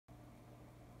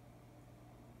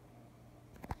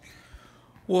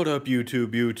What up,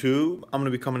 YouTube? I'm going to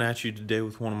be coming at you today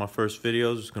with one of my first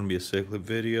videos. It's going to be a cichlid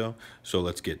video, so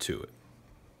let's get to it.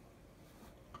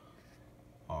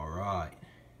 Alright,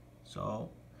 so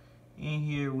in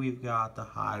here we've got the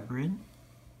hybrid.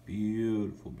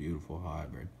 Beautiful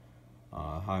hybrid.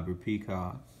 Hybrid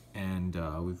peacock, and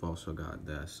we've also got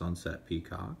the sunset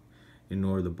peacock.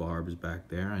 Ignore the barbs back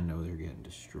there. I know they're getting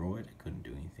destroyed. I couldn't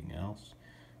do anything else.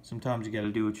 Sometimes you got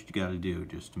to do what you got to do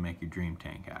just to make your dream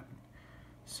tank happen.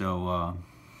 So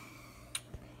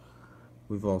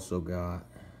we've also got a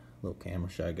little camera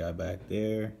shy guy back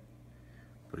there,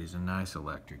 but he's a nice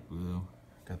electric blue.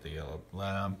 Got the yellow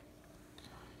lab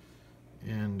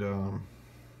and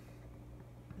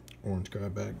orange guy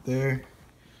back there.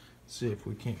 Let's see if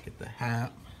we can't get the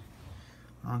hat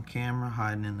on camera,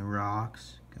 hiding in the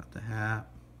rocks. Got the hat.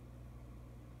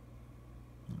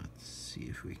 Let's see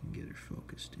if we can get her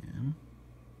focused in.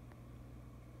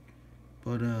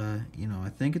 But, you know, I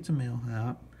think it's a male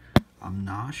hat. I'm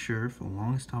not sure. For the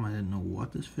longest time, I didn't know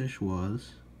what this fish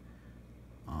was.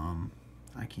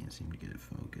 I can't seem to get it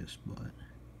focused, but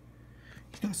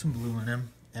he's got some blue in him,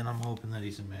 and I'm hoping that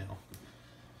he's a male.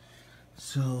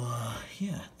 So,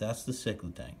 yeah, that's the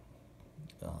cichlid tank.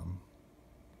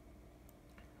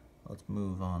 Let's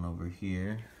move on over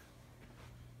here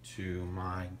to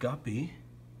my guppy.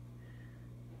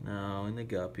 Now, in the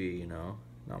guppy, you know,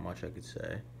 not much I could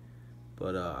say.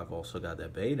 But I've also got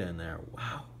that beta in there.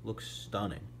 Wow, looks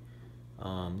stunning.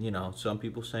 You know, some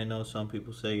people say no, some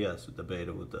people say yes with the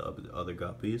beta with the other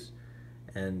guppies.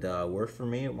 And work for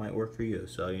me, it might work for you.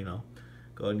 So, you know,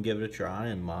 go ahead and give it a try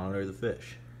and monitor the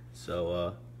fish.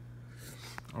 So,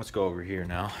 let's go over here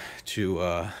now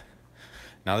to,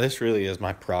 now this really is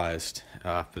my prized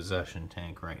possession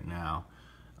tank right now.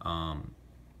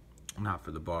 Not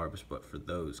for the barbs, but for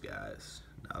those guys.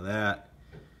 Now that,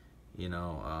 you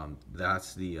know,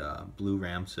 that's the blue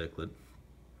ram cichlid,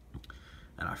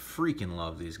 and I freaking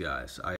love these guys.